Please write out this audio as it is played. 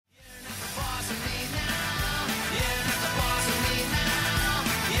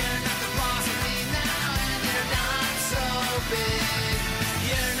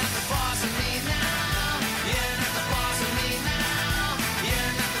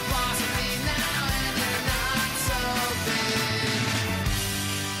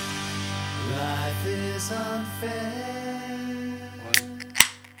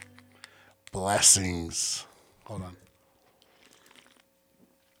Blessings. Hold on.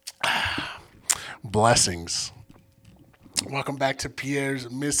 Blessings. Welcome back to Pierre's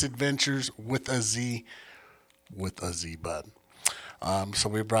Misadventures with a Z. With a Z, bud. So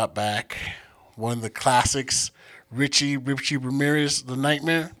we brought back one of the classics, Richie Ramirez, The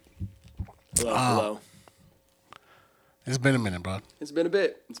Nightmare. Hello. It's been a minute, bro. It's been a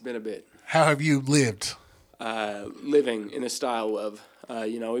bit. How have you lived? Living in a style of,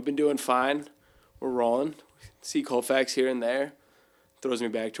 we've been doing fine. We're rolling. See Colfax here and there. Throws me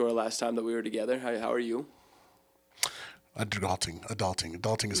back to our last time that we were together. How are you?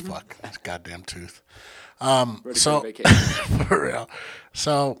 Adulting as fuck. That's goddamn tooth. Ready for vacation. For real.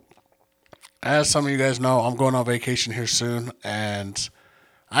 So, as some of you guys know, I'm going on vacation here soon, and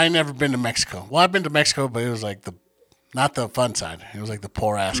I ain't never been to Mexico. Well, I've been to Mexico, but it was like not the fun side. It was like the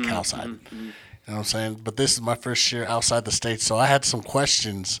poor ass cow side. You know what I'm saying? But this is my first year outside the States, so I had some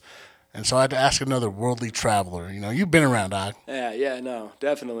questions, and so I had to ask another worldly traveler. You know, you've been around, dog. Yeah, no,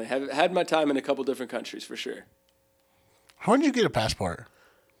 definitely. Have had my time in a couple different countries for sure. When did you get a passport?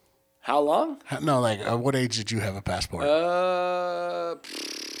 How long? No, at what age did you have a passport? I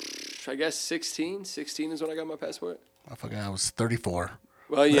guess 16. 16 is when I got my passport. I was 34.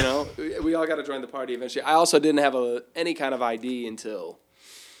 Well, we all got to join the party eventually. I also didn't have any kind of ID until,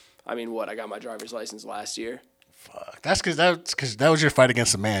 I got my driver's license last year. Fuck. That's because that was your fight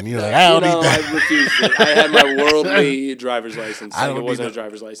against a man. You're like, I don't need that. I refused it. I had my worldly driver's license. It wasn't a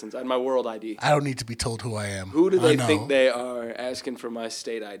driver's license. I had my world ID. I don't need to be told who I am. Who do they think they are asking for my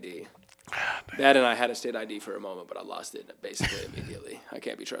state ID? That and I had a state ID for a moment, but I lost it basically immediately. I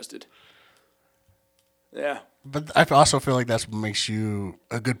can't be trusted. Yeah. But I also feel like that's what makes you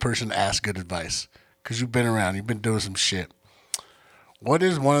a good person to ask good advice. Because you've been around. You've been doing some shit. What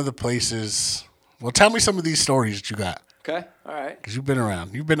is one of the places... Well, tell me some of these stories that you got. Okay, all right. Because you've been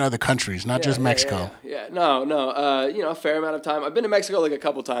around. You've been to other countries, not just Mexico. Yeah. No. A fair amount of time. I've been to Mexico a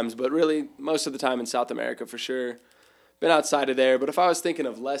couple times, but really most of the time in South America for sure. Been outside of there. But if I was thinking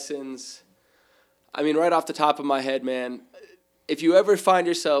of lessons, right off the top of my head, man, if you ever find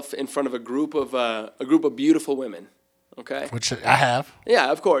yourself in front of a group of beautiful women, okay? Which I have.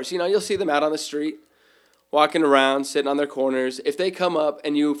 Yeah, of course. You'll see them out on the street, walking around, sitting on their corners. If they come up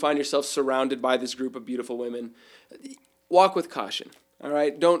and you find yourself surrounded by this group of beautiful women, walk with caution. All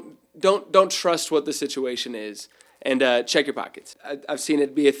right, don't trust what the situation is, and check your pockets. I've seen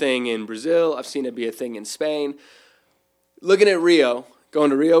it be a thing in Brazil. I've seen it be a thing in Spain. Looking at Rio, going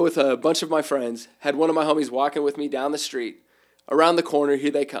to Rio with a bunch of my friends, had one of my homies walking with me down the street. Around the corner,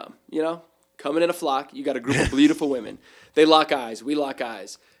 here they come. Coming in a flock. You got a group of beautiful women. They lock eyes. We lock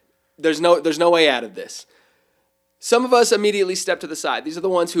eyes. There's no way out of this. Some of us immediately step to the side. These are the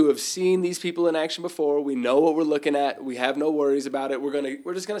ones who have seen these people in action before. We know what we're looking at. We have no worries about it.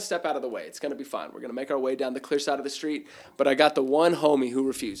 We're just gonna step out of the way. It's gonna be fine. We're gonna make our way down the clear side of the street. But I got the one homie who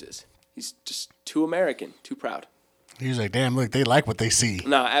refuses. He's just too American, too proud. He's like, damn, look, they like what they see.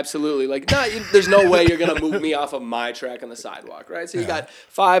 No, absolutely. There's no way you're gonna move me off of my track on the sidewalk, right? So you got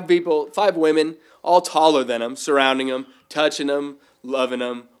 5 women, all taller than him, surrounding him, touching him, loving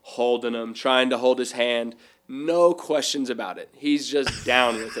him, holding him, trying to hold his hand. No questions about it. He's just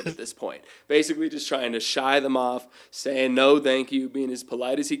down with it at this point. Basically just trying to shy them off, saying no thank you, being as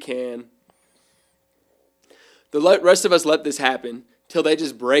polite as he can. The rest of us let this happen till they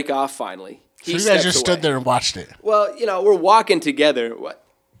just break off finally. So you guys just stood there and watched it. Well, we're walking together.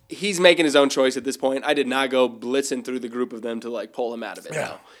 He's making his own choice at this point. I did not go blitzing through the group of them to pull him out of it. Yeah.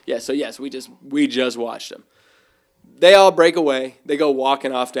 No. Yeah, so yes, we just watched them. They all break away. They go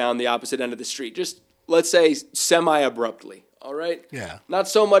walking off down the opposite end of the street. Just, let's say, semi-abruptly, all right? Yeah. Not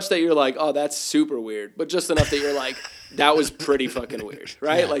so much that you're like, oh, that's super weird, but just enough that you're like, that was pretty fucking weird,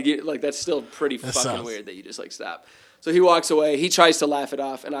 right? Yeah. That's still pretty fucking weird that you just, stop. So he walks away. He tries to laugh it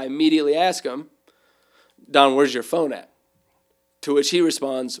off, and I immediately ask him, Don, where's your phone at? To which he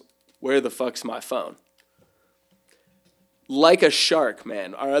responds, where the fuck's my phone? Like a shark,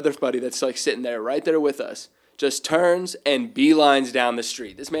 man, our other buddy that's sitting there right there with us, just turns and beelines down the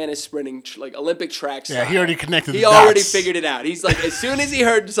street. This man is sprinting Olympic track style. Yeah, he already connected He the already dots. figured it out. He's as soon as he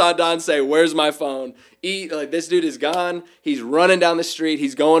heard Don say, where's my phone? This dude is gone. He's running down the street.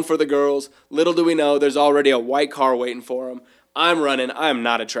 He's going for the girls. Little do we know, there's already a white car waiting for him. I'm running. I'm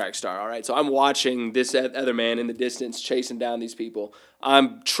not a track star, all right? So I'm watching this other man in the distance chasing down these people.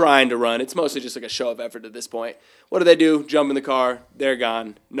 I'm trying to run. It's mostly just a show of effort at this point. What do? Jump in the car. They're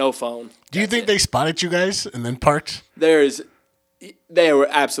gone. No phone. Do you think they spotted you guys and then parked? There's They were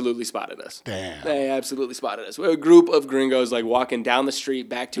absolutely spotted us. Damn. They absolutely spotted us. We're a group of gringos like walking down the street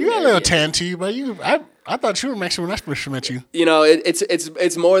back to. You got a little tan to you, but I thought you were Mexican when I first met you. You know,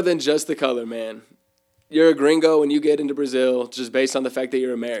 it's more than just the color, man. You're a gringo when you get into Brazil, just based on the fact that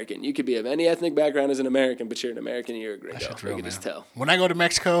you're American. You could be of any ethnic background as an American, but you're an American and you're a gringo. That shit's real, You can man. just tell. When I go to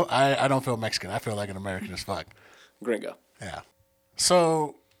Mexico, I don't feel Mexican. I feel like an American as fuck. Gringo. Yeah.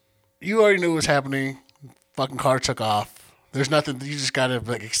 So you already knew what was happening. Fucking car took off. There's nothing. You just gotta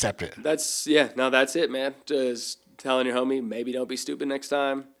like accept it. That's it, man. Just telling your homie, maybe don't be stupid next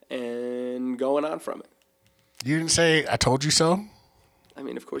time, and going on from it. You didn't say I told you so. I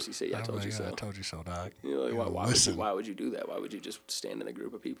mean, of course you say, yeah, I told you so. I told you so, dog. You know, like, why would you do that? Why would you just stand in a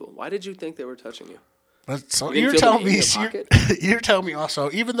group of people? Why did you think they were touching you? But so You you're didn't telling feel me, the heat in your pocket? you're telling me also,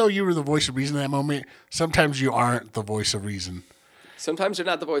 even though you were the voice of reason in that moment, sometimes you aren't the voice of reason. Sometimes you're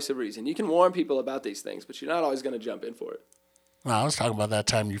not the voice of reason. You can warn people about these things, but you're not always going to jump in for it. No, I was talking about that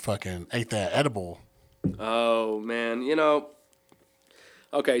time you fucking ate that edible. Oh, man. You know,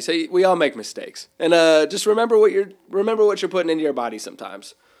 okay, so we all make mistakes. And just remember what you're putting into your body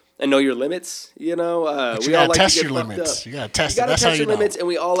sometimes. And know your limits, you know. But you we all gotta like test to get your fucked limits. up. You gotta test You it. gotta That's how test you your limits, know. and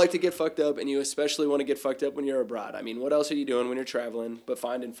we all like to get fucked up, and you especially want to get fucked up when you're abroad. I mean, what else are you doing when you're traveling but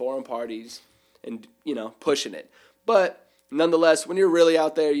finding foreign parties and, you know, pushing it? But nonetheless, when you're really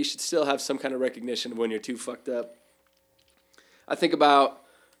out there, you should still have some kind of recognition of when you're too fucked up. I think about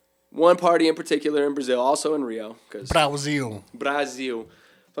one party in particular in Brazil, also in Rio. Brazil.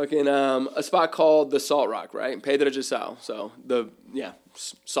 Fucking a spot called the Salt Rock, right? In Pedra de Sal. So,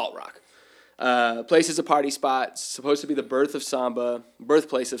 Salt Rock. Place is a party spot. It's supposed to be the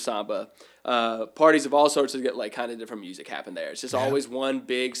birthplace of samba. Parties of all sorts of like kind of different music happen there. It's just always one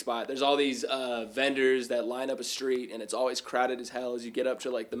big spot. There's all these vendors that line up a street, and it's always crowded as hell as you get up to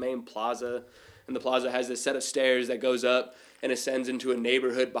like the main plaza. And the plaza has this set of stairs that goes up and ascends into a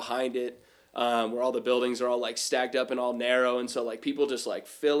neighborhood behind it, where all the buildings are all like stacked up and all narrow. And so like people just like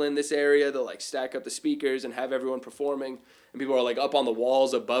fill in this area. They'll like stack up the speakers and have everyone performing. And people are like up on the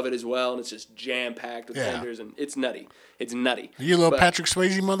walls above it as well, and it's just jam packed with vendors, and it's nutty. It's nutty. You little Patrick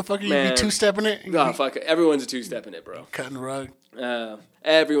Swayze motherfucker, man, you be two-stepping it? Oh, fuck it. Everyone's a two-stepping it, bro. Cutting the rug.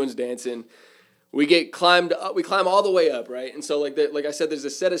 Everyone's dancing. We climb all the way up, right? And so like I said, there's a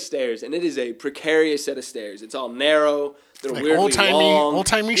set of stairs, and it is a precarious set of stairs. It's all narrow. They're like weirdly long.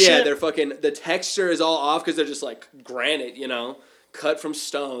 Old-timey shit? Yeah, they're fucking, the texture is all off because they're just like granite, you know, cut from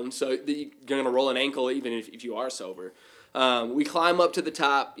stone. So you're going to roll an ankle even if you are sober. We climb up to the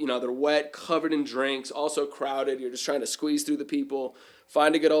top. You know, they're wet, covered in drinks, also crowded. You're just trying to squeeze through the people,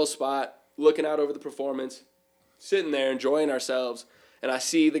 find a good old spot, looking out over the performance, sitting there enjoying ourselves. And I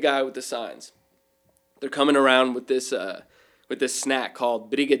see the guy with the signs. They're coming around with this snack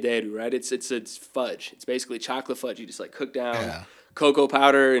called brigadeiro, right? It's fudge. It's basically chocolate fudge. You just like cook down cocoa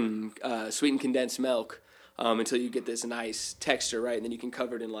powder and sweetened condensed milk until you get this nice texture, right? And then you can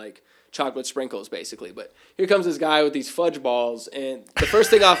cover it in like chocolate sprinkles, basically. But here comes this guy with these fudge balls, and the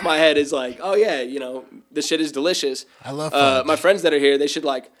first thing off my head is like, oh yeah, you know, this shit is delicious. I love fudge. My friends that are here, they should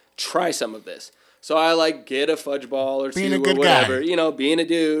like try some of this. So I like get a fudge ball or being two or whatever, you know, being a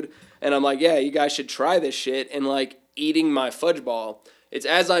dude, and I'm like, yeah, you guys should try this shit. And like eating my fudge ball, it's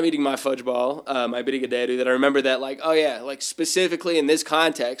as I'm eating my fudge ball, my brigadeiro, that I remember that like, oh yeah, like specifically in this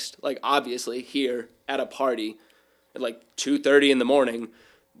context, like obviously here at a party at like 2:30 in the morning,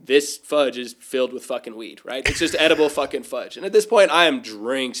 this fudge is filled with fucking weed, right? It's just edible fucking fudge. And at this point, I am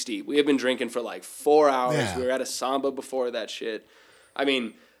drink steep. We have been drinking for like 4 hours. Yeah. We were at a samba before that shit. I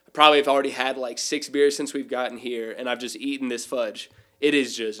mean, probably have already had like 6 beers since we've gotten here, and I've just eaten this fudge. It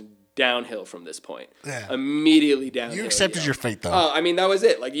is just downhill from this point. Yeah. Immediately downhill. You accepted your fate, though. I mean, that was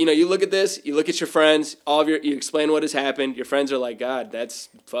it. Like, you know, you look at this, you look at your friends, you explain what has happened. Your friends are like, God, that's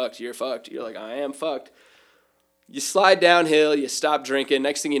fucked. You're fucked. You're like, I am fucked. You slide downhill, you stop drinking.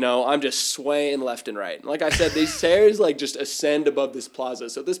 Next thing you know, I'm just swaying left and right. And like I said, these stairs like just ascend above this plaza.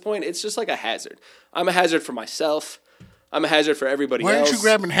 So at this point, it's just like a hazard. I'm a hazard for myself. I'm a hazard for everybody else. Why aren't you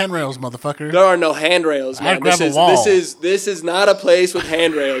grabbing handrails, motherfucker? There are no handrails, man. I'd grab a wall. This is not a place with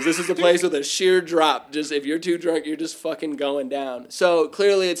handrails. This is a place with a sheer drop. Just if you're too drunk, you're just fucking going down. So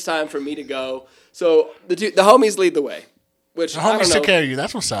clearly, it's time for me to go. So the homies lead the way. Which The homies took care of you.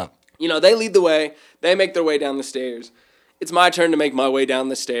 That's what's up. You know, they lead the way. They make their way down the stairs. It's my turn to make my way down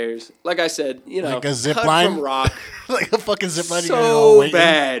the stairs. Like I said, you know, like a zip cut line? from rock. Like a fucking zip line. So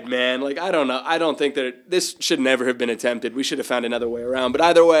bad, man. Like, I don't know. I don't think that this should never have been attempted. We should have found another way around. But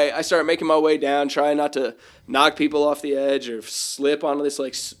either way, I start making my way down, trying not to knock people off the edge or slip onto this,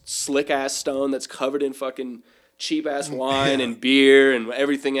 like, slick-ass stone that's covered in fucking cheap-ass wine and beer and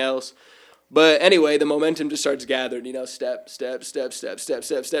everything else. But anyway, the momentum just starts gathering, step, step, step, step, step,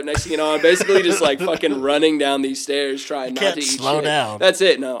 step, step. Next thing you know, I'm basically just like fucking running down these stairs trying not to eat slow shit. down. That's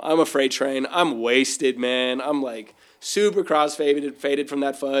it. No, I'm a freight train. I'm wasted, man. I'm like super faded from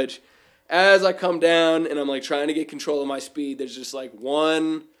that fudge. As I come down and I'm like trying to get control of my speed, there's just like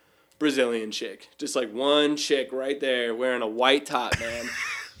one Brazilian chick. Just like one chick right there wearing a white top, man.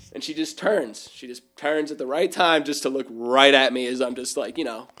 And she just turns. She just turns at the right time just to look right at me as I'm just like,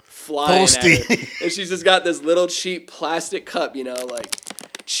 flying at her. And she's just got this little cheap plastic cup,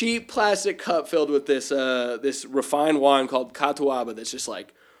 cheap plastic cup filled with this refined wine called Catuaba that's just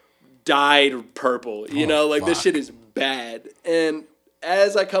like dyed purple. This shit is bad. And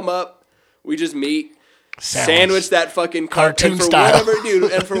as I come up, we just meet, sandwich that fucking cup, cartoon style.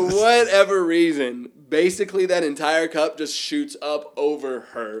 And for whatever reason, basically that entire cup just shoots up over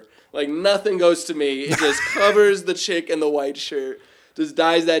her. Like nothing goes to me. It just covers the chick in the white shirt. Just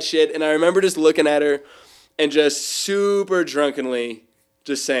dyes that shit. And I remember just looking at her and just super drunkenly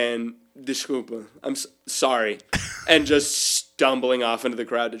just saying, "Desculpa, I'm sorry," and just stumbling off into the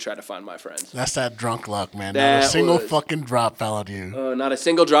crowd to try to find my friends. That's that drunk luck, man. Not a single fucking drop fell on you. Not a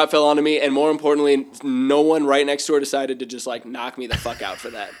single drop fell onto me, and more importantly, no one right next door decided to just like knock me the fuck out for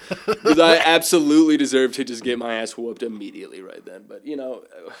that. Because I absolutely deserved to just get my ass whooped immediately right then. But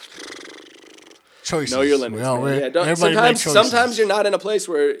choices. Know your limits. Yeah, sometimes you're not in a place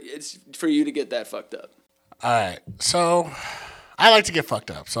where it's for you to get that fucked up. All right, so I like to get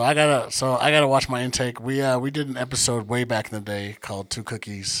fucked up, so I gotta watch my intake. We did an episode way back in the day called Two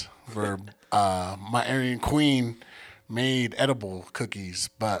Cookies, where my Aryan queen made edible cookies,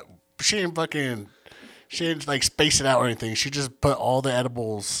 but she didn't like space it out or anything. She just put all the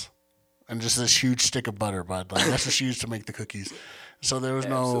edibles and just this huge stick of butter, bud. Like that's what she used to make the cookies. So there was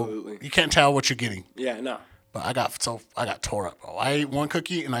you can't tell what you're getting. Yeah, no. But I got tore up, bro. I ate one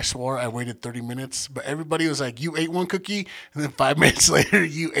cookie and I swore I waited 30 minutes. But everybody was like, "You ate one cookie," and then 5 minutes later,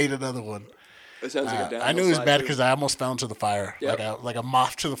 you ate another one. It sounds like a downhill I knew it was slide, bad too. because I almost fell into the fire, Yep. like a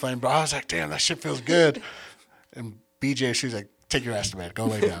moth to the flame. Bro, I was like, "Damn, that shit feels good." And BJ, she was like, "Take your ass to bed. Go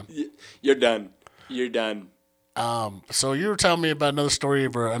lay down." You're done. You're done. So you were telling me about another story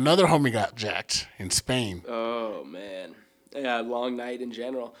where another homie got jacked in Spain. Oh man. Yeah, long night in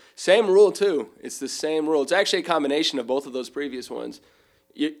general. Same rule, too. It's the same rule. It's actually a combination of both of those previous ones.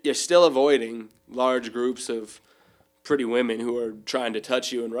 You're still avoiding large groups of pretty women who are trying to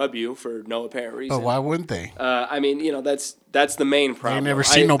touch you and rub you for no apparent reason. But why wouldn't they? I mean, that's the main problem. They never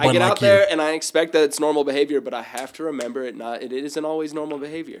seen nobody I get like out there and I expect that it's normal behavior, but I have to remember it isn't always normal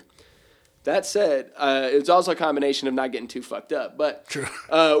behavior. That said, it's also a combination of not getting too fucked up. But True.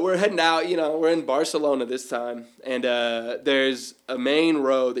 We're heading out, we're in Barcelona this time, and there's a main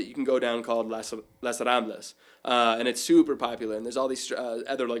road that you can go down called Las Ramblas, and it's super popular. And there's all these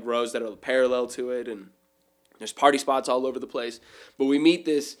other like roads that are parallel to it, and there's party spots all over the place. But we meet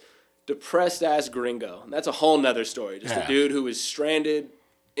this depressed-ass gringo, and that's a whole nother story. Just a dude who was stranded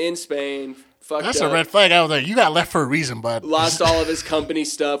in Spain, fucked That's up. a red flag. I was like, you got left for a reason, bud. Lost all of his company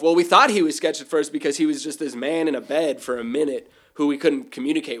stuff. Well, we thought he was sketched at first because he was just this man in a bed for a minute who we couldn't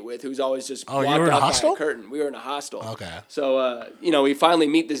communicate with, who's always just blocked you were in a out by hostel? a curtain. We were in a hostel. Okay. So, we finally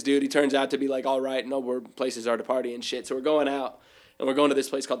meet this dude. He turns out to be like, all right, no, places are to party and shit. So we're going out, and we're going to this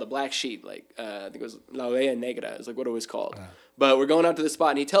place called the Black Sheep. Like, I think it was La Vea Negra is like what it was called. But we're going out to this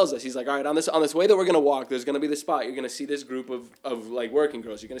spot, and he tells us, he's like, all right, on this way that we're going to walk, there's going to be this spot. You're going to see this group of like working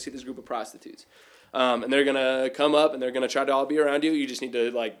girls. You're going to see this group of prostitutes. And they're going to come up, and they're going to try to all be around you. You just need to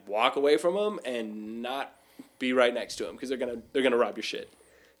like walk away from them and not be right next to them because they're gonna rob your shit.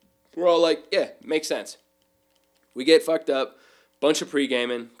 We're all like, yeah, makes sense. We get fucked up, bunch of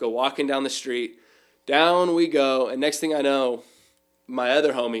pre-gaming, go walking down the street. Down we go, and next thing I know, my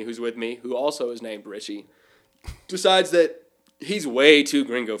other homie who's with me, who also is named Richie, decides that he's way too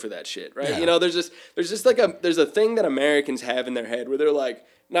gringo for that shit, right? Yeah. There's a thing that Americans have in their head where they're like,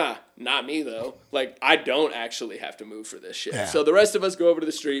 nah, not me though. Like, I don't actually have to move for this shit. Yeah. So the rest of us go over to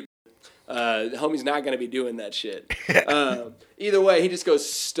the street. The homie's not going to be doing that shit. Either way, he just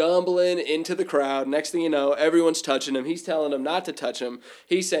goes stumbling into the crowd. Next thing you know, everyone's touching him. He's telling them not to touch him.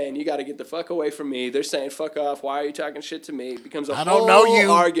 He's saying, you got to get the fuck away from me. They're saying, fuck off. Why are you talking shit to me? It becomes a whole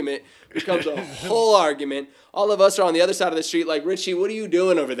argument. All of us are on the other side of the street like, Richie, what are you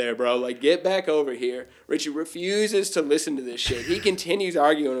doing over there, bro? Like, get back over here. Richie refuses to listen to this shit. He continues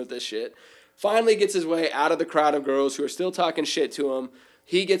arguing with this shit. Finally gets his way out of the crowd of girls who are still talking shit to him.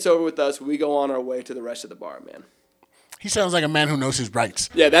 He gets over with us. We go on our way to the rest of the bar, man. He sounds like a man who knows his rights.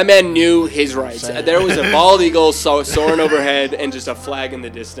 Yeah, that man knew his rights. There was a bald eagle soaring overhead and just a flag in the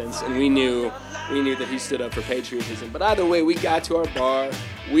distance, and we knew we knew that he stood up for patriotism. But either way, we got to our bar,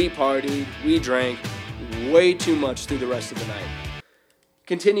 we partied, we drank way too much through the rest of the night.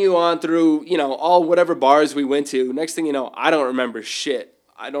 Continue on through, all whatever bars we went to. Next thing you know, I don't remember shit.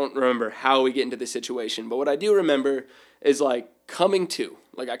 I don't remember how we get into this situation. But what I do remember is, coming to.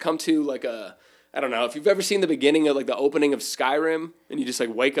 I come to, I don't know, if you've ever seen the beginning of, the opening of Skyrim, and you just,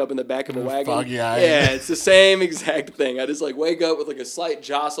 wake up in the back of a wagon. Foggy eyes. Yeah, it's the same exact thing. I just, wake up with, a slight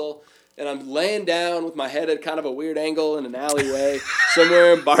jostle, and I'm laying down with my head at kind of a weird angle in an alleyway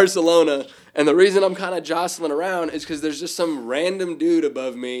somewhere in Barcelona. And the reason I'm kind of jostling around is because there's just some random dude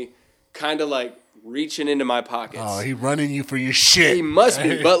above me kind of, reaching into my pockets. Oh, he running you for your shit. He must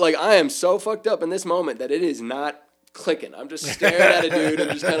be, but, I am so fucked up in this moment that it is not clicking. I'm just staring at a dude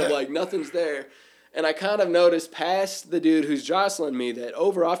and just kind of nothing's there. And I kind of noticed past the dude who's jostling me that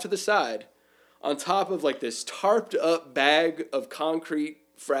over off to the side, on top of this tarped up bag of concrete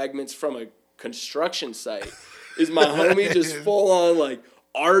fragments from a construction site, is my homie just full on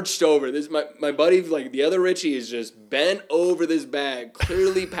arched over. This my buddy, the other Richie, is just bent over this bag,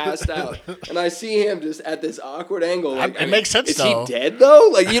 clearly passed out. And I see him just at this awkward angle. It makes sense, though. Is he dead,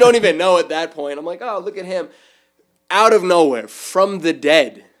 though? You don't even know at that point. I'm like, oh, look at him. Out of nowhere, from the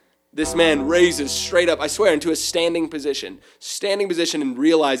dead, this man raises straight up, I swear, into a standing position, and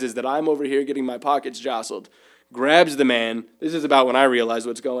realizes that I'm over here getting my pockets jostled. Grabs the man. This is about when I realize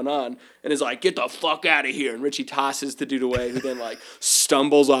what's going on. And is like, get the fuck out of here. And Richie tosses the dude away, who then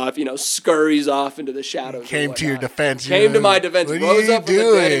stumbles off, scurries off into the shadows. Came to your defense. Came to my defense. Rose up from the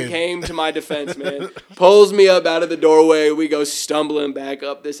dead and came to my defense, man. Pulls me up out of the doorway. We go stumbling back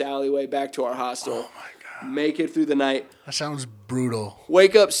up this alleyway, back to our hostel. Oh, my God. Make it through the night. That sounds brutal.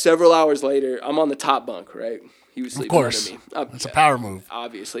 Wake up several hours later. I'm on the top bunk, right? He was sleeping under me. It's a power move.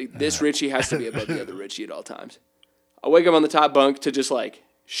 Obviously. This Richie has to be above the other Richie at all times. I wake up on the top bunk to just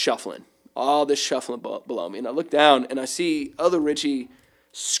shuffling. All this shuffling below me. And I look down and I see other Richie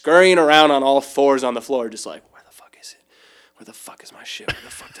scurrying around on all fours on the floor, just where the fuck is it? Where the fuck is my shit? Where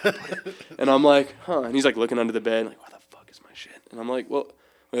the fuck did I put it? And I'm like, huh. And he's looking under the bed, where the fuck is my shit? And I'm like, well,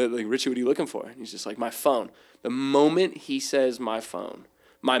 Richie, what are you looking for? And he's just my phone. The moment he says my phone,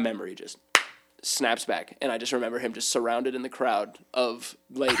 my memory just snaps back. And I just remember him just surrounded in the crowd of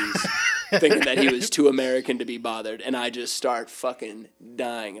ladies thinking that he was too American to be bothered. And I just start fucking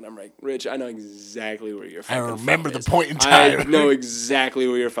dying. And I'm like, Rich, I know exactly where your fucking phone is. I remember the point in time. I know exactly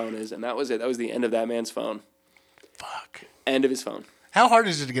where your phone is. And that was it. That was the end of that man's phone. Fuck. End of his phone. How hard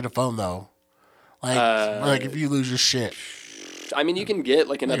is it to get a phone, though? If you lose your shit. I mean, you can get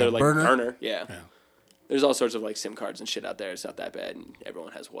another burner. Yeah. Yeah. There's all sorts of SIM cards and shit out there. It's not that bad, and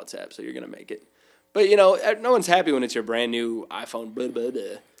everyone has WhatsApp, so you're gonna make it. But no one's happy when it's your brand new iPhone. Blah, blah, blah.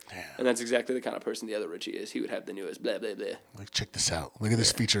 Yeah. And that's exactly the kind of person the other Richie is. He would have the newest blah blah blah. Check this out. Look at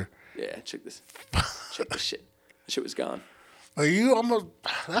this feature. Yeah, check this. Check this shit. The shit was gone. You almost.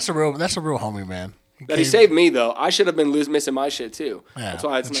 That's a real homie, man. He saved me though. I should have been missing my shit too. Yeah. That's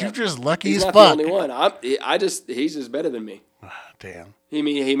why it's not. You're just lucky as fuck. He's not the only one. He's just better than me. Damn.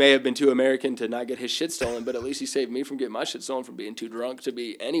 He may have been too American to not get his shit stolen, but at least he saved me from getting my shit stolen from being too drunk to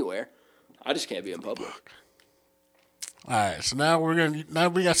be anywhere. I just can't be in public. All right, so now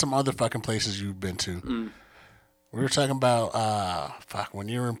we got some other fucking places you've been to. We were talking about when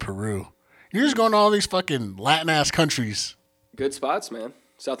you were in Peru. You're just going to all these fucking Latin ass countries. Good spots, man.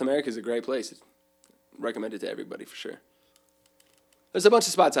 South America is a great place. Recommend it to everybody for sure. There's a bunch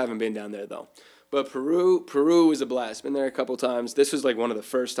of spots I haven't been down there though. But Peru was a blast. Been there a couple times. This was one of the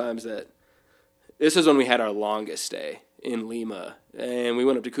first times this was when we had our longest stay in Lima. And we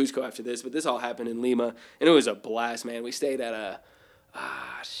went up to Cusco after this, but this all happened in Lima. And it was a blast, man. We stayed at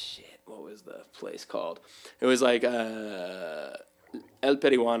what was the place called? It was El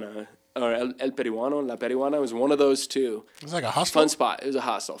Peruana. Or El Peruano, La Peruana. It was one of those two. It was like a hostel? Fun spot. It was a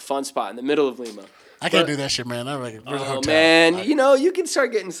hostel. Fun spot in the middle of Lima. I can't do that shit, man. Where's a hotel? Man, you can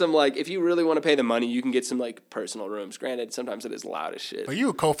start getting some if you really want to pay the money, you can get some personal rooms. Granted, sometimes it is loud as shit. But you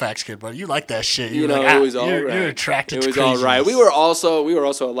a Colfax kid, bro. You like that shit. It was all right. You're attracted to it was craziness. all right. We were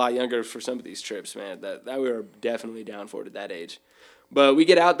also a lot younger for some of these trips, man. That we were definitely down for it at that age. But we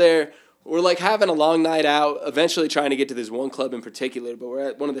get out there. We're having a long night out, eventually trying to get to this one club in particular, but we're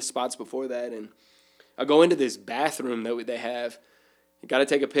at one of the spots before that, and I go into this bathroom that they have. You got to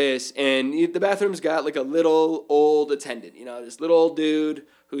take a piss, and the bathroom's got a little old attendant, this little old dude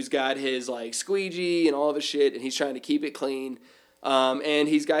who's got his squeegee and all of his shit, and he's trying to keep it clean. And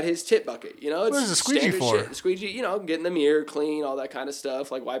he's got his tip bucket, It's what is the squeegee for? Shit. The squeegee, getting the mirror clean, all that kind of stuff,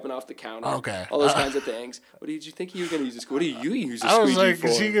 wiping off the counter. Okay. All those kinds of things. What did you think you were going to use a squeegee? What do you use a I was squeegee for?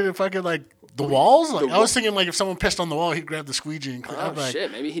 is he going to fucking the walls? I was thinking if someone pissed on the wall, he'd grab the squeegee and clean. Oh,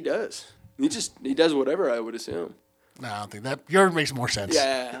 shit, maybe he does. He does whatever, I would assume. No, I don't think that. Yours makes more sense.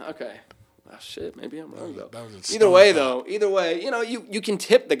 Yeah, okay. Oh, shit, maybe I'm wrong, though. Either way, you can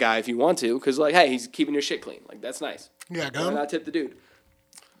tip the guy if you want to, because, like, hey, he's keeping your shit clean. Like, that's nice. Yeah, go. Why not tip the dude?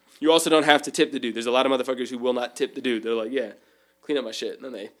 You also don't have to tip the dude. There's a lot of motherfuckers who will not tip the dude. They're like, yeah, clean up my shit. And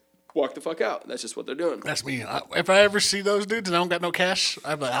then they walk the fuck out. That's just what they're doing. That's me. If I ever see those dudes and I don't got no cash,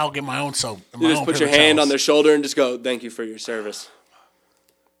 I'll get my own soap. You just put your hand on their shoulder and just go, thank you for your service.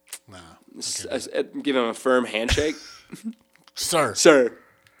 Nah. Give him a firm handshake. Sir.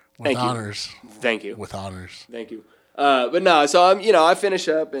 With honors. Thank you. With honors. Thank you. But no, so I finish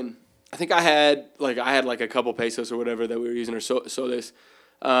up, and I think I had a couple pesos or whatever that we were using, or sodas,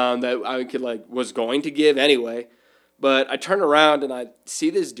 that I was going to give anyway. But I turn around and I see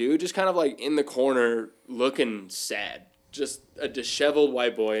this dude just kind of like in the corner looking sad. Just a disheveled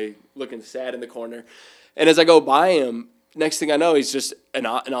white boy looking sad in the corner. And as I go by him, next thing I know, he's just an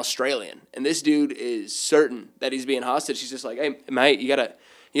Australian. And this dude is certain that he's being hostage. He's just like, hey, mate, you gotta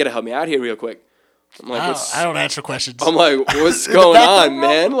help me out here real quick. I'm like, I don't answer questions. I'm like, what's going on,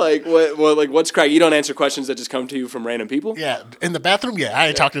 man? Like, what's crack? You don't answer questions that just come to you from random people? Yeah, in the bathroom. Yeah, I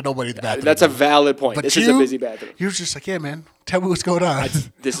ain't talking to nobody in the bathroom. That's a valid point. But this is a busy bathroom. You was just like, yeah, man, tell me what's going on.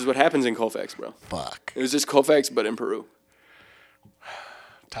 This is what happens in Colfax, bro. Fuck. It was just Colfax, but in Peru.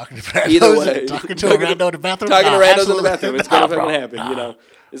 Talking to randos, Either way, talking to a rando in the bathroom. Talking to randos in the bathroom. It's gonna fucking happen. You know,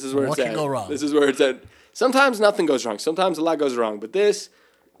 this is where what it's at. What can go wrong? This is where it's at. Sometimes nothing goes wrong. Sometimes a lot goes wrong. But this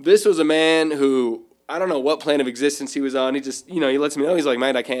was a man who, I don't know what plane of existence he was on. He just, he lets me know. He's like,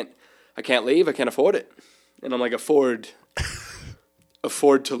 man, I can't leave. I can't afford it. And I'm like, afford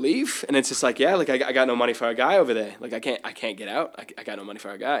to leave? And it's just like, yeah, like I got no money for a guy over there. Like I can't get out. I got no money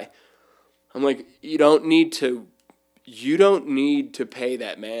for a guy. I'm like, you don't need to pay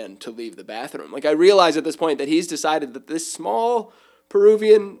that man to leave the bathroom. Like I realize at this point that he's decided that this small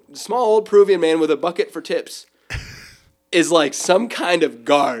old Peruvian man with a bucket for tips is like some kind of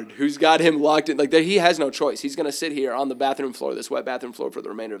guard who's got him locked in. Like, he has no choice. He's going to sit here on the bathroom floor, this wet bathroom floor, for the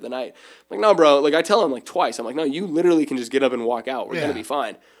remainder of the night. I'm like, no, bro. Like, I tell him, like, twice. I'm like, no, you literally can just get up and walk out. We're going to be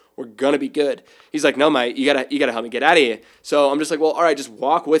fine. We're going to be good. He's like, no, mate, you gotta help me get out of here. So I'm just like, well, all right, just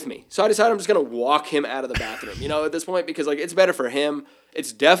walk with me. So I decided I'm just going to walk him out of the bathroom, at this point, because, like, it's better for him.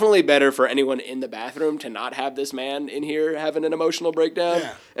 It's definitely better for anyone in the bathroom to not have this man in here having an emotional breakdown.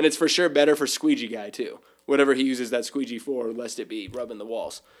 Yeah. And it's for sure better for Squeegee Guy, too. Whatever he uses that squeegee for, lest it be rubbing the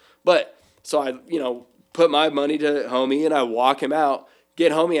walls. But, so I, put my money to homie and I walk him out,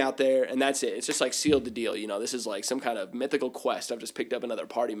 get homie out there, and that's it. It's just like sealed the deal. This is like some kind of mythical quest. I've just picked up another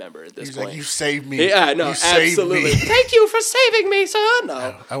party member at this point. Like, you saved me. Yeah, no, absolutely. Thank you for saving me, son.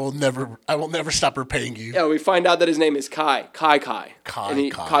 No. I will never stop repaying you. Yeah, we find out that his name is Kai. Kai. Kai.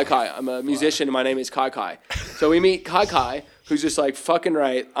 I'm a musician and my name is Kai. So we meet Kai, who's just like, fucking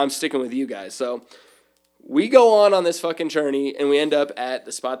right, I'm sticking with you guys. So we go on this fucking journey, and we end up at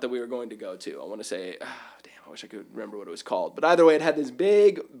the spot that we were going to go to. I want to say, I wish I could remember what it was called. But either way, it had this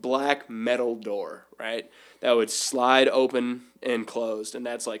big black metal door, right, that would slide open and closed, and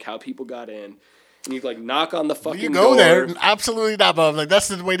that's like how people got in. And you like knock on the fucking door. You go there, absolutely not, but like, that's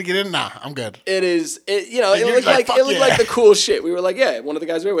the way to get in. Nah, I'm good. It looked like the cool shit. We were like, yeah. One of the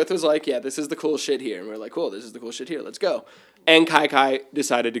guys we were with was like, yeah, this is the cool shit here, and we were like, cool, this is the cool shit here. Let's go. And Kai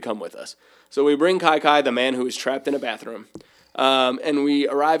decided to come with us. So we bring Kai, the man who is trapped in a bathroom, and we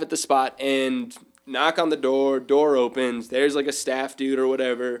arrive at the spot and knock on the door. Door opens. There's like a staff dude or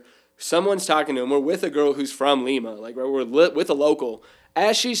whatever. Someone's talking to him. We're with a girl who's from Lima. Like, we're with a local.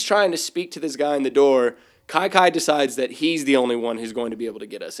 As she's trying to speak to this guy in the door, Kai decides that he's the only one who's going to be able to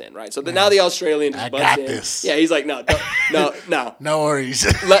get us in, right? So now the Australian just busts in. This. Yeah, he's like, no. No worries.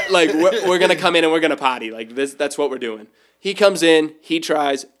 We're going to come in and we're going to potty. Like, that's what we're doing. He comes in, he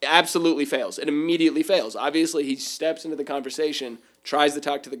tries, absolutely fails. It immediately fails. Obviously, he steps into the conversation, tries to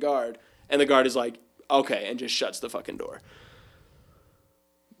talk to the guard, and the guard is like, okay, and just shuts the fucking door.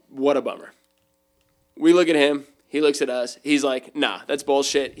 What a bummer. We look at him. He looks at us. He's like, nah, that's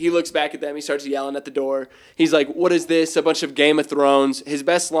bullshit. He looks back at them. He starts yelling at the door. He's like, what is this? A bunch of Game of Thrones. His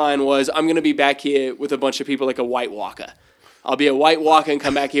best line was, I'm going to be back here with a bunch of people like a White Walker. I'll be a White Walker and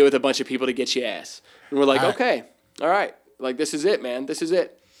come back here with a bunch of people to get your ass. And we're like, okay, all right. Like, this is it, man. This is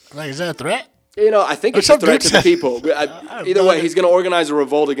it. Like, is that a threat? I think it's a threat to the people. Either way, he's going to organize a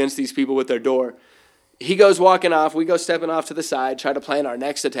revolt against these people with their door. He goes walking off. We go stepping off to the side, try to plan our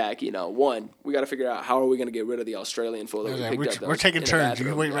next attack. One, we got to figure out how are we going to get rid of the Australian fool that we picked up. We're taking turns.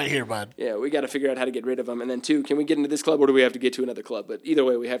 You wait right here, bud. Yeah, we got to figure out how to get rid of him. And then two, can we get into this club or do we have to get to another club? But either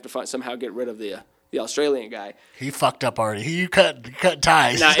way, we have to somehow get rid of the the Australian guy. He fucked up already. He cut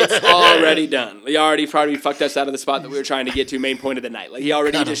ties. Nah, it's already done. He already probably fucked us out of the spot that we were trying to get to, main point of the night. Like, he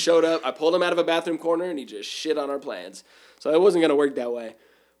already just showed up. I pulled him out of a bathroom corner, and he just shit on our plans. So it wasn't going to work that way.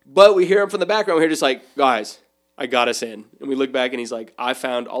 But we hear him from the background. We're just like, guys, I got us in. And we look back, and he's like, I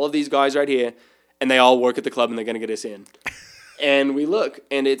found all of these guys right here, and they all work at the club, and they're going to get us in. And we look,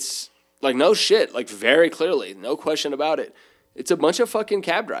 and it's like, no shit, like, very clearly, no question about it. It's a bunch of fucking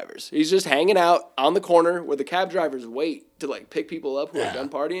cab drivers. He's just hanging out on the corner where the cab drivers wait to, like, pick people up who are done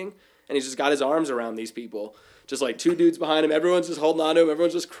partying. And he's just got his arms around these people. Just, like, 2 dudes behind him. Everyone's just holding on to him.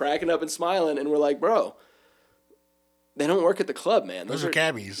 Everyone's just cracking up and smiling. And we're like, bro, they don't work at the club, man. Those are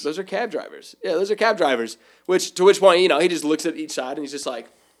cabbies. Those are cab drivers. Yeah, those are cab drivers. To which point, he just looks at each side and he's just like,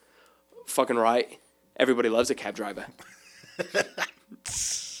 fucking right. Everybody loves a cab driver.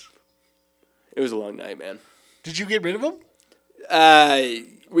 It was a long night, man. Did you get rid of him?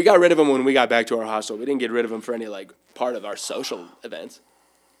 We got rid of him when we got back to our hostel. We didn't get rid of him for any, like, part of our social events.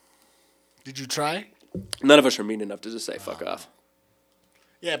 Did you try? None of us are mean enough to just say fuck off.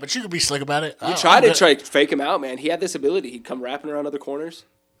 Yeah, but you could be slick about it. We tried to fake him out, man. He had this ability. He'd come rapping around other corners.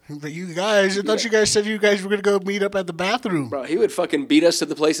 But you guys, I thought you guys said you guys were going to go meet up at the bathroom. Bro, he would fucking beat us to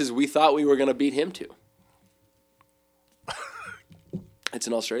the places we thought we were going to beat him to. It's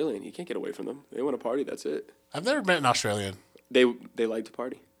an Australian. You can't get away from them. They want to party. That's it. I've never met an Australian. They like to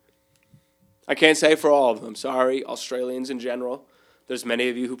party. I can't say for all of them. Sorry, Australians in general. There's many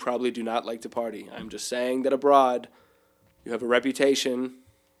of you who probably do not like to party. I'm just saying that abroad, you have a reputation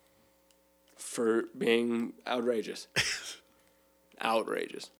for being outrageous.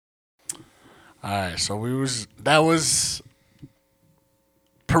 Outrageous. All right, so that was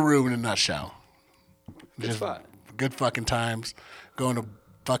Peru in a nutshell. Good spot. Good fucking times. Going to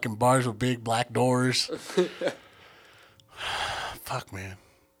fucking bars with big black doors. Fuck, man.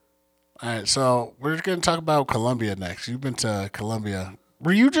 All right, so we're going to talk about Colombia next. You've been to Colombia.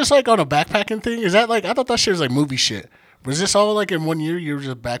 Were you just like on a backpacking thing? Is that like, I thought that shit was like movie shit. Was this all like in 1 year you were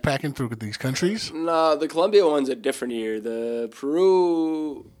just backpacking through these countries? No, the Colombia one's a different year. The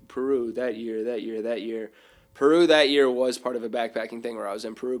Peru that year. Peru that year was part of a backpacking thing where I was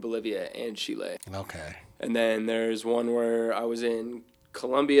in Peru, Bolivia, and Chile. Okay. And then there's one where I was in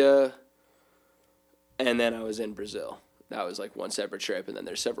Colombia, and then I was in Brazil. That was like one separate trip, and then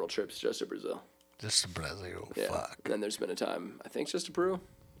there's several trips just to Brazil. Just to Brazil, yeah. Fuck. And then there's been a time, I think just to Peru.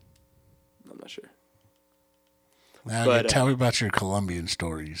 I'm not sure. Now, tell me about your Colombian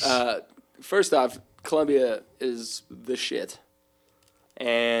stories. First off, Colombia is the shit.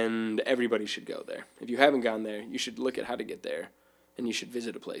 And everybody should go there. If you haven't gone there, you should look at how to get there. And you should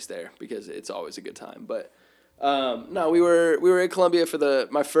visit a place there because it's always a good time. But no, we were in Colombia for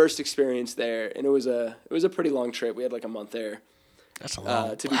my first experience there, and it was a pretty long trip. We had like a month there. That's a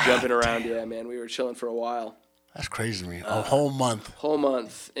long to be jumping around. Yeah, man, we were chilling for a while. That's crazy to me. A whole month. Whole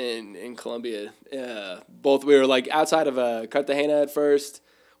month in Colombia. We were like outside of Cartagena at first.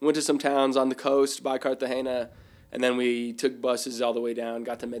 Went to some towns on the coast by Cartagena, and then we took buses all the way down,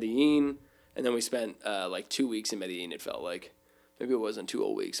 got to Medellin, and then we spent like 2 weeks in Medellin. It felt like. Maybe it wasn't 2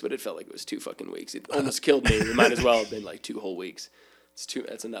 whole weeks, but it felt like it was 2 fucking weeks. It almost killed me. It might as well have been like 2 whole weeks.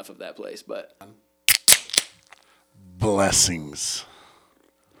 That's enough of that place. But blessings.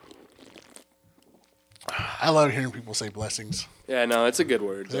 I love hearing people say blessings. Yeah, no, it's a good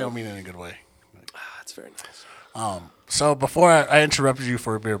word. They don't mean it in a good way. That's very nice. So before I interrupted you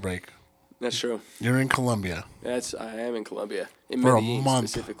for a beer break. That's true. You're in Colombia. I am in Colombia. In for Medellin, a month.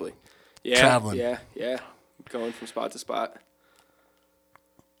 Specifically. Yeah, traveling. Yeah. Going from spot to spot.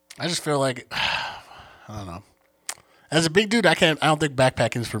 I just feel like, I don't know. As a big dude, I don't think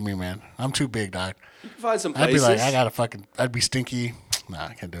backpacking's for me, man. I'm too big, dog. You can find some places. I'd be like, I'd be stinky. Nah,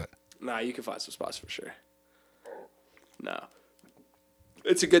 I can't do it. Nah, you can find some spots for sure. No.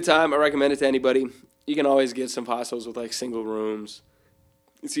 It's a good time. I recommend it to anybody. You can always get some hostels with like single rooms.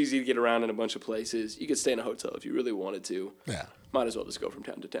 It's easy to get around in a bunch of places. You could stay in a hotel if you really wanted to. Yeah. Might as well just go from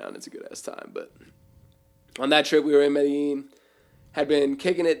town to town. It's a good ass time. But on that trip, we were in Medellin. Had been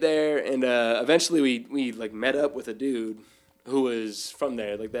kicking it there, and eventually we like met up with a dude who was from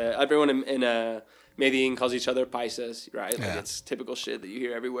there. Like everyone in Medellin calls each other paisas, right? Yeah. Like it's typical shit that you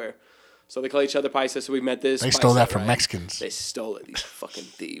hear everywhere. So they call each other paisas. So we met this. They stole paisa, that from right? Mexicans. They stole it. These fucking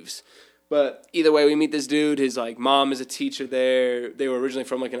thieves. But either way, we meet this dude. His like mom is a teacher there. They were originally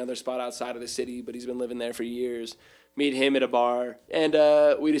from like another spot outside of the city, but he's been living there for years. Meet him at a bar, and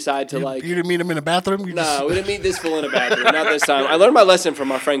we decide to You didn't meet him in a bathroom? We didn't meet this fool in a bathroom. Not this time. I learned my lesson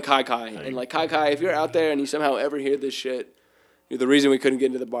from our friend Kai Kai. And like Kai Kai, if you're out there and you somehow ever hear this shit, you're the reason we couldn't get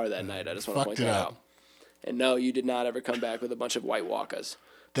into the bar that night. I just want to point that out. And no, you did not ever come back with a bunch of white walkers.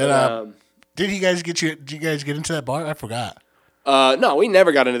 Did you guys get into that bar? I forgot. No, we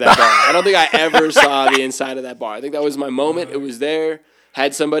never got into that bar. I don't think I ever saw the inside of that bar. I think that was my moment. It was there.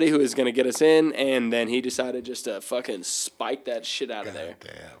 Had somebody who was going to get us in, and then he decided just to fucking spike that shit out of there.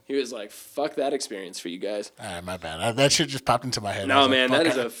 Damn. He was like, fuck that experience for you guys. All right, my bad. That shit just popped into my head. No, man,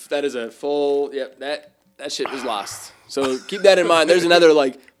 that is a full, yep, that shit was lost. So keep that in mind. There's another,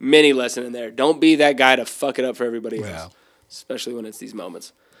 like, mini lesson in there. Don't be that guy to fuck it up for everybody else, especially when it's these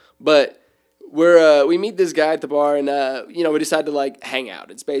moments. But we meet this guy at the bar, and we decide to like hang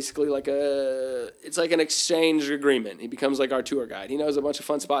out. It's basically like an exchange agreement. He becomes like our tour guide. He knows a bunch of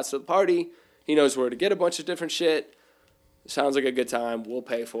fun spots to the party. He knows where to get a bunch of different shit. Sounds like a good time. We'll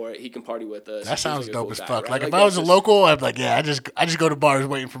pay for it. He can party with us. That sounds like dope cool as guy, fuck. right? Like if I was a local, I'd be like, I just go to bars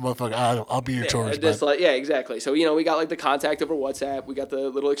waiting for motherfucker. I'll be your tourist. Exactly. So we got like the contact over WhatsApp. We got the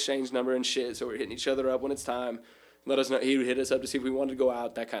little exchange number and shit. So we're hitting each other up when it's time. Let us know. He would hit us up to see if we wanted to go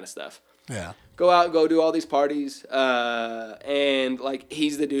out. That kind of stuff. Yeah. Go out, go do all these parties, and like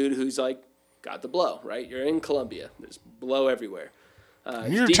he's the dude who's like got the blow, right? You're in Colombia. There's blow everywhere.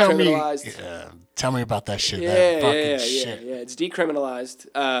 You're telling me, tell me about that shit. Yeah. It's decriminalized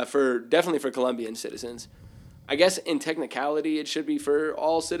definitely for Colombian citizens. I guess in technicality it should be for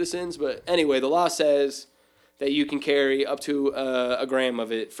all citizens, but anyway, the law says that you can carry up to a gram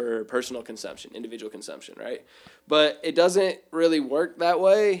of it for personal consumption, individual consumption, right? But it doesn't really work that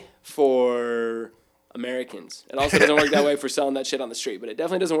way for Americans. It also doesn't work that way for selling that shit on the street, but it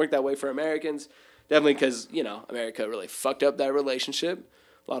definitely doesn't work that way for Americans. Definitely because, America really fucked up that relationship.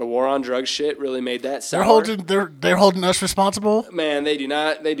 A lot of war on drugs shit really made that sour. They're holding us responsible. Man, they do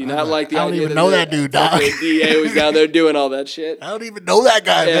not like the idea. I don't even know that dude, dog. The DA was down there doing all that shit. I don't even know that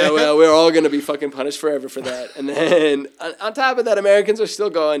guy, man. Yeah, well, we're all going to be fucking punished forever for that. And then on top of that, Americans are still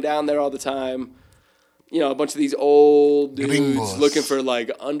going down there all the time. A bunch of these old dudes Gringos. looking for like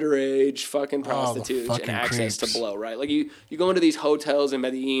underage fucking prostitutes and access to blow, right? Like you go into these hotels in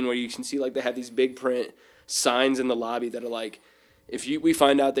Medellin where you can see like they have these big print signs in the lobby that are like, if we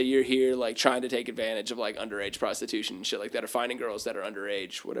find out that you're here like trying to take advantage of like underage prostitution and shit like that, or finding girls that are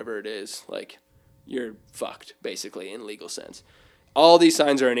underage, whatever it is, like you're fucked basically in legal sense. All these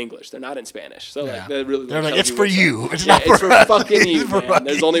signs are in English. They're not in Spanish. So like they're like it's for you. It's not for fucking you, man.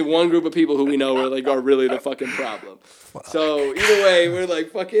 There's only one group of people who we know are really the fucking problem. Fuck. So either way, we're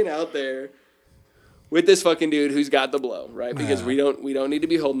like fucking out there with this fucking dude who's got the blow, right? Because we don't need to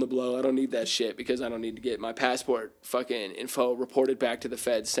be holding the blow. I don't need that shit because I don't need to get my passport fucking info reported back to the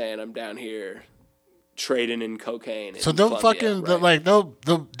feds saying I'm down here trading in cocaine. So they'll fucking they'll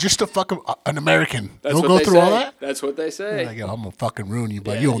just to fuck an American. They'll go through all that. That's what they say. Like, yo, I'm gonna fucking ruin you,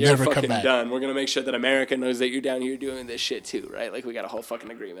 but you'll never come back. Done. We're gonna make sure that America knows that you're down here doing this shit too, right? Like we got a whole fucking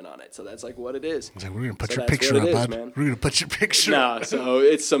agreement on it. So that's like what it is. It's like, we're gonna put your picture up, bud. Man. We're gonna put your picture. Nah, so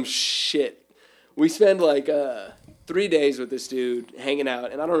it's some shit. We spend like 3 days with this dude hanging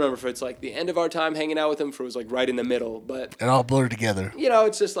out, and I don't remember if it's like the end of our time hanging out with him, or if it was like right in the middle, but it all blurred together.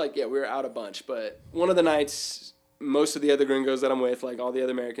 It's just like we were out a bunch, but one of the nights, most of the other gringos that I'm with, like all the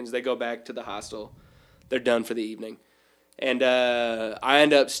other Americans, they go back to the hostel. They're done for the evening, and I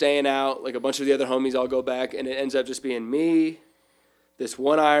end up staying out. Like a bunch of the other homies all go back, and it ends up just being me, this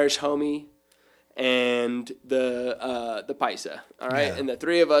one Irish homie, and the paisa, all right? Yeah. And the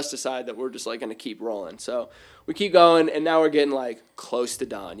three of us decide that we're just, like, going to keep rolling. So we keep going, and now we're getting, like, close to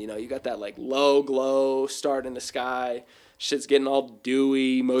dawn. You got that, like, low glow start in the sky. Shit's getting all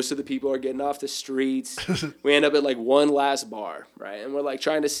dewy. Most of the people are getting off the streets. We end up at, like, one last bar, right? And we're, like,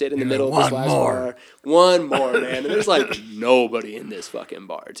 trying to sit in the middle of this last bar. One more, man. And there's, like, nobody in this fucking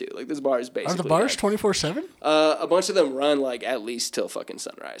bar, too. Like, this bar is basically... Are the bars 24/7? A bunch of them run, like, at least till fucking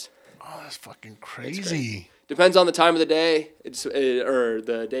sunrise. Oh, that's fucking crazy. Depends on the time of the day, or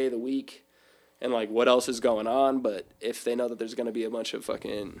the day of the week, and like what else is going on. But if they know that there's gonna be a bunch of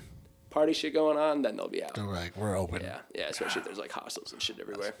fucking party shit going on, then they'll be out. They're like, we're open. Yeah. Especially if there's like hostels and shit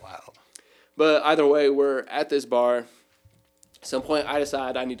everywhere. That's wild. But either way, we're at this bar. At some point, I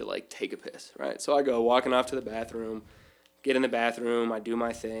decide I need to like take a piss. Right, so I go walking off to the bathroom, get in the bathroom, I do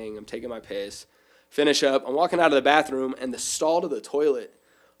my thing, I'm taking my piss, finish up, I'm walking out of the bathroom, and the stall to the toilet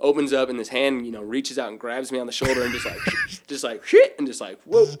opens up, and this hand, reaches out and grabs me on the shoulder and whoa,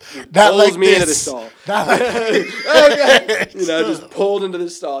 pulls me into the stall. Just pulled into the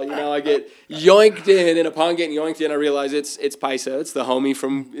stall. I get yoinked in, and upon getting yoinked in, I realize it's Paisa. It's the homie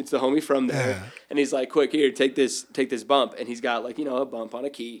from there. Yeah. And he's like, quick, here, take this bump. And he's got like, a bump on a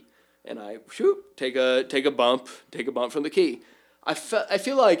key. And I take a bump from the key. I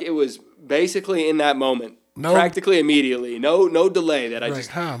feel like it was basically in that moment practically immediately. No delay that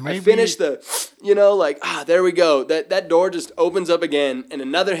I maybe. finished there we go. That door just opens up again and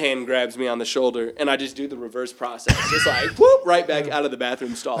another hand grabs me on the shoulder and I just do the reverse process. Just like, whoop, right back out of the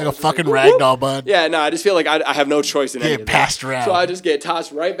bathroom stall. Like a fucking ragdoll, bud. Yeah, no, I just feel like I have no choice in any of passed around. So I just get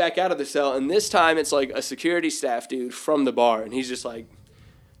tossed right back out of the cell and this time it's like a security staff dude from the bar and he's just like,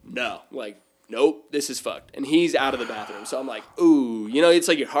 no, like, nope, this is fucked. And he's out of the bathroom. So I'm like, ooh, it's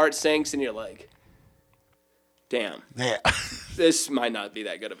like your heart sinks and you're like, damn. Yeah. This might not be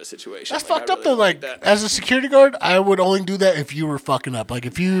that good of a situation. That's fucked up though. Like, as a security guard, I would only do that if you were fucking up. Like,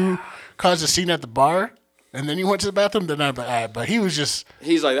 if you caused a scene at the bar and then you went to the bathroom, then I'd be like, all right. But he was just.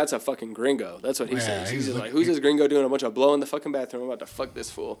 He's like, that's a fucking gringo. That's what he says. He's just like, who's this gringo doing a bunch of blow in the fucking bathroom? I'm about to fuck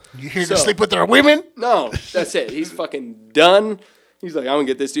this fool. You here to sleep with our women? No, that's it. He's fucking done. He's like, I'm going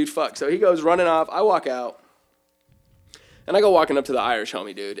to get this dude fucked. So he goes running off. I walk out. And I go walking up to the Irish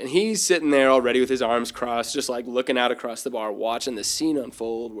homie, dude. And he's sitting there already with his arms crossed, just like looking out across the bar, watching the scene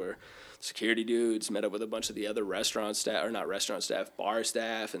unfold where security dudes met up with a bunch of the other restaurant staff, or not restaurant staff, bar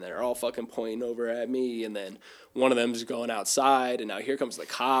staff, and they're all fucking pointing over at me. And then one of them's going outside, and now here comes the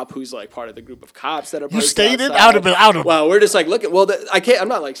cop who's like part of the group of cops that are. You stayed in? I would have been out of. Well, we're just like looking. Well, I can't. I'm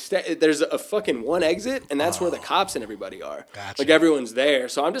not like. There's a fucking one exit, and that's where the cops and everybody are. Gotcha. Like everyone's there,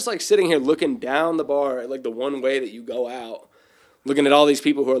 so I'm just like sitting here looking down the bar at like the one way that you go out. Looking at all these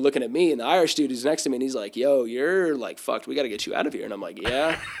people who are looking at me, and the Irish dude is next to me, and he's like, yo, you're, like, fucked. We got to get you out of here. And I'm like,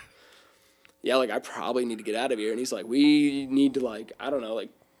 yeah. Yeah, like, I probably need to get out of here. And he's like, we need to, like, I don't know,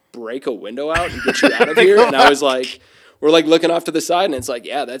 like, break a window out and get you out of here. And I was like, we're, like, looking off to the side, and it's like,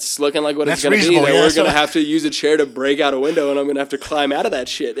 yeah, that's looking like what it's going to be. That we're going to have to use a chair to break out a window, and I'm going to have to climb out of that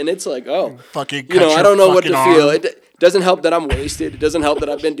shit. And it's like, oh, fucking I don't know what to feel. It doesn't help that I'm wasted. It doesn't help that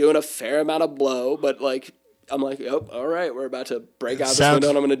I've been doing a fair amount of blow, but, like, I'm like, yep, all right, we're about to break out this window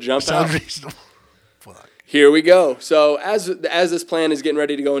and I'm going to jump out. Reasonable. Fuck. Here we go. So as this plan is getting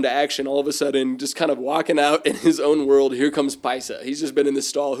ready to go into action, all of a sudden, just kind of walking out in his own world, here comes Paisa. He's just been in the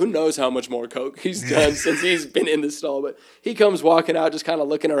stall. Who knows how much more coke he's done since he's been in the stall. But he comes walking out, just kind of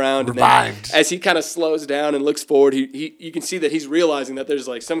looking around. Revived. And then as he kind of slows down and looks forward, you can see that he's realizing that there's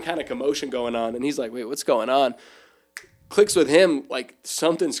like some kind of commotion going on. And he's like, wait, what's going on? Clicks with him, like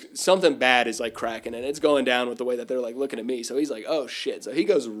something bad is like cracking and it's going down with the way that they're like looking at me. So he's like, oh shit. So he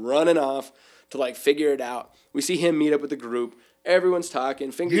goes running off to like figure it out. We see him meet up with the group. Everyone's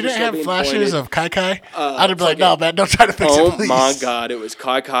talking. Fingers you didn't are still have being flashes pointed. of Kai Kai? I'd have been like, no, man, don't try to fix it, please. Oh my God, it was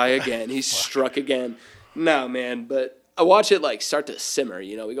Kai Kai again. He struck again. No, man, but I watch it like start to simmer.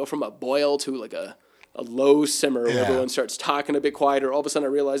 We go from a boil to like a low simmer where everyone starts talking a bit quieter. All of a sudden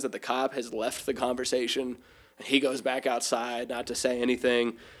I realize that the cop has left the conversation. He goes back outside, not to say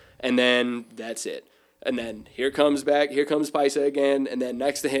anything, and then that's it. And then here comes Paisa again, and then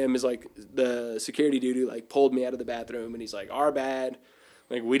next to him is like the security dude who like pulled me out of the bathroom, and he's like, our bad.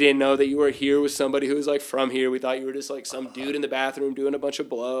 Like, we didn't know that you were here with somebody who was like from here. We thought you were just like some dude in the bathroom doing a bunch of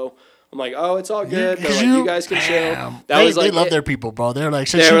blow. I'm like, oh, it's all good. They're like, you guys can chill. They love their people, bro. They're like,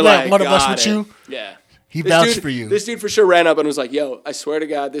 since you let one of us with you, yeah. He vouched for you. This dude for sure ran up and was like, yo, I swear to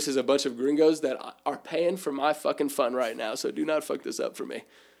God, this is a bunch of gringos that are paying for my fucking fun right now, so do not fuck this up for me.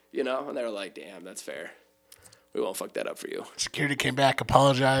 And they were like, damn, that's fair. We won't fuck that up for you. Security came back,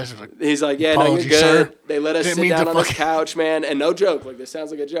 apologized. He's like, yeah, no, you're good. Sir. They let us sit down on this couch, man. And no joke, like this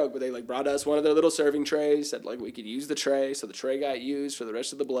sounds like a joke, but they like brought us one of their little serving trays, said like we could use the tray, so the tray got used for the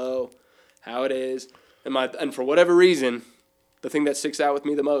rest of the blow, how it is. And for whatever reason, the thing that sticks out with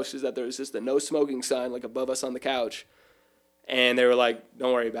me the most is that there was just a no smoking sign like above us on the couch. And they were like,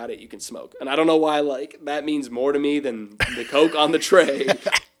 don't worry about it, you can smoke. And I don't know why like that means more to me than the Coke on the tray,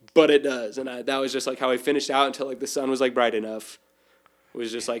 but it does. And that was just like how I finished out until like the sun was like bright enough.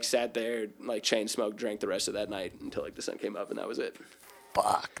 Was just like sat there, like chain smoked, drank the rest of that night until like the sun came up and that was it.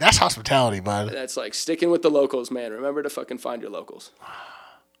 Fuck. That's hospitality, bud. That's like sticking with the locals, man. Remember to fucking find your locals.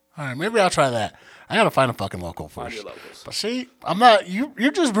 All right, maybe I'll try that. I gotta find a fucking local first. Find your locals. But see, I'm not.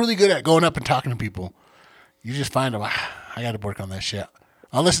 You're just really good at going up and talking to people. You just find them. I gotta work on that shit.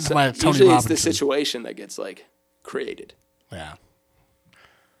 I'll listen to my Tony usually Robinson. It's the situation that gets like created. Yeah.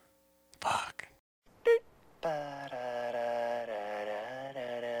 Fuck.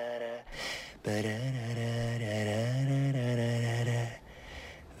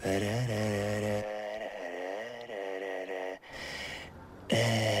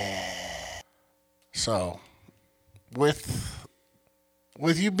 So,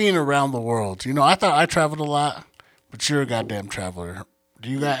 with you being around the world, I thought I traveled a lot, but you're a goddamn traveler. Do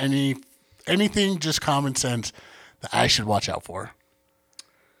you got anything just common sense that I should watch out for?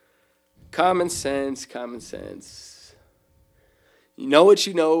 Common sense. You know what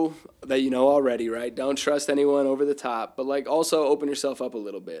you know that you know already, right? Don't trust anyone over the top, but like also open yourself up a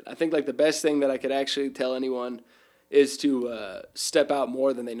little bit. I think like the best thing that I could actually tell anyone is to step out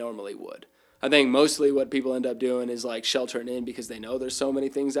more than they normally would. I think mostly what people end up doing is like sheltering in because they know there's so many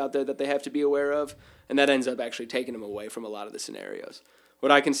things out there that they have to be aware of, and that ends up actually taking them away from a lot of the scenarios.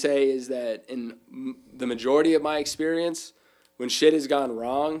 What I can say is that in the majority of my experience, when shit has gone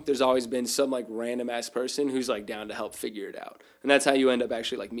wrong, there's always been some like random ass person who's like down to help figure it out. And that's how you end up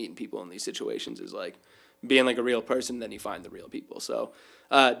actually like meeting people in these situations, is like being like a real person, then you find the real people. So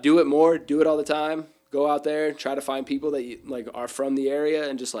do it more, do it all the time. Go out there, try to find people that you, like are from the area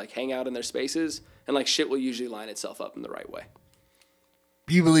and just like hang out in their spaces, and like shit will usually line itself up in the right way.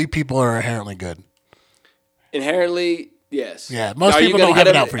 You believe people are inherently good? Inherently, yes. Yeah, most people don't have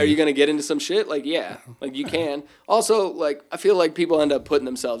it out for you. Are you going to get into some shit? Like, yeah, like you can. Also, like I feel like people end up putting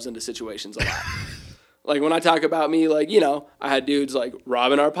themselves into situations a lot. Like when I talk about me, like, you know, I had dudes like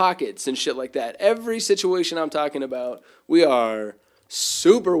robbing our pockets and shit like that. Every situation I'm talking about, we are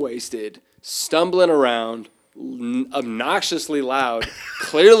super wasted, stumbling around, obnoxiously loud,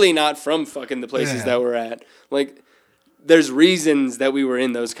 clearly not from fucking the places that we're at. Like, there's reasons that we were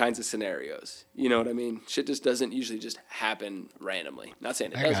in those kinds of scenarios. You know what I mean? Shit just doesn't usually just happen randomly. Not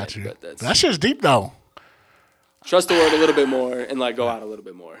saying it doesn't, but that's just deep though. Trust the word a little bit more and like go out a little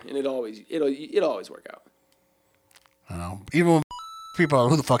bit more, and it'll always work out. I know. Even when people are,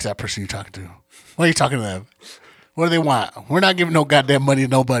 who the fuck's that person you talking to? What are you talking to them? What do they want? We're not giving no goddamn money to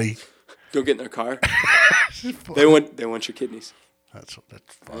nobody. Go get in their car. They want your kidneys. That's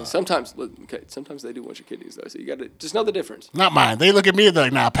sometimes they do want your kidneys though, so you got to just know the difference. Not mine. They look at me and they're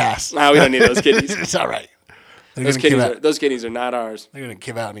like, "Nah, pass." Nah, we don't need those kidneys. It's all right. Those kidneys are not ours. They're gonna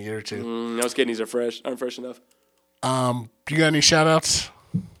give out in a year or two. Those kidneys aren't fresh enough. Do you got any shout outs?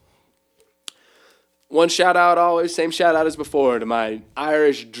 One shout out always, same shout out as before, to my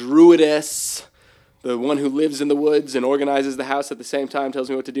Irish druidess, the one who lives in the woods and organizes the house at the same time, tells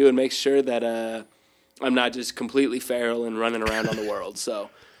me what to do, and makes sure that I'm not just completely feral and running around on the world. So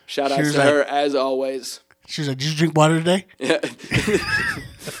shout out to her as always. She's like, "Did you drink water today?" Yeah.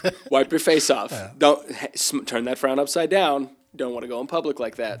 Wipe your face off. Yeah. Don't turn that frown upside down. Don't want to go in public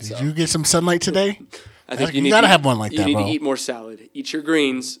like that. Did you get some sunlight today? I think you gotta have one like that, bro. You need to eat more salad. Eat your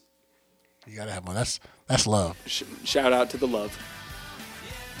greens. You gotta have one. That's love. Shout out to the love.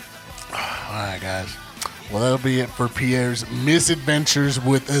 All right, guys. Well, that'll be it for Pierre's Misadventures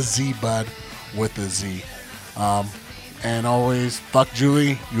with a Z, bud. With a Z. And always, fuck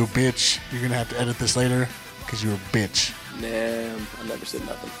Julie. You a bitch. You're gonna have to edit this later because you're a bitch. Nah, I never said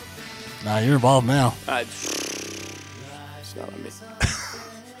nothing. Nah, you're involved now. It's not on me.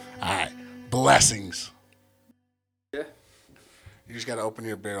 All right. Blessings. Yeah. You just gotta open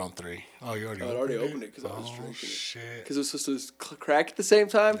your beer on 3. Oh, you already opened it because I was drinking shit. it. Because it was supposed to crack at the same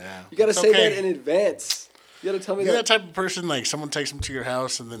time. Yeah. You gotta say that in advance. You gotta tell me You're that type of person, like someone takes them to your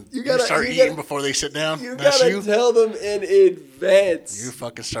house and then you start eating gotta, before they sit down. That's you. Tell them in advance. You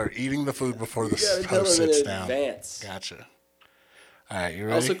fucking start eating the food before the host sits down. Advance. Gotcha. All right, you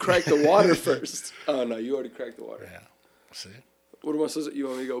ready? Also crack the water first. Oh no, you already cracked the water. Yeah. See? What am I supposed to? You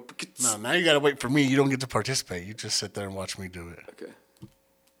want me to go? No, now you gotta wait for me. You don't get to participate. You just sit there and watch me do it. Okay.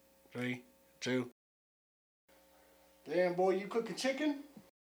 3, 2. Damn, boy, you cooking chicken?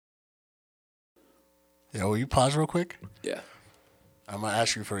 Yeah, will you pause real quick? Yeah. I'm going to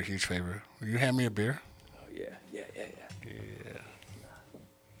ask you for a huge favor. Will you hand me a beer? Oh, yeah. Yeah.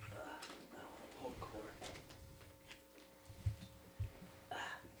 Hold cord.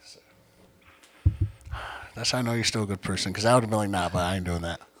 That's how I know you're still a good person, because I would have been like, nah, but I ain't doing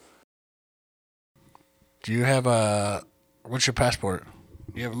that. Do you have what's your passport?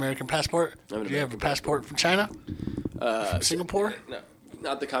 Do you have an American passport? Do you have a passport from China? From Singapore? No.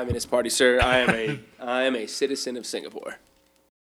 Not the Communist Party, sir. I am a citizen of Singapore.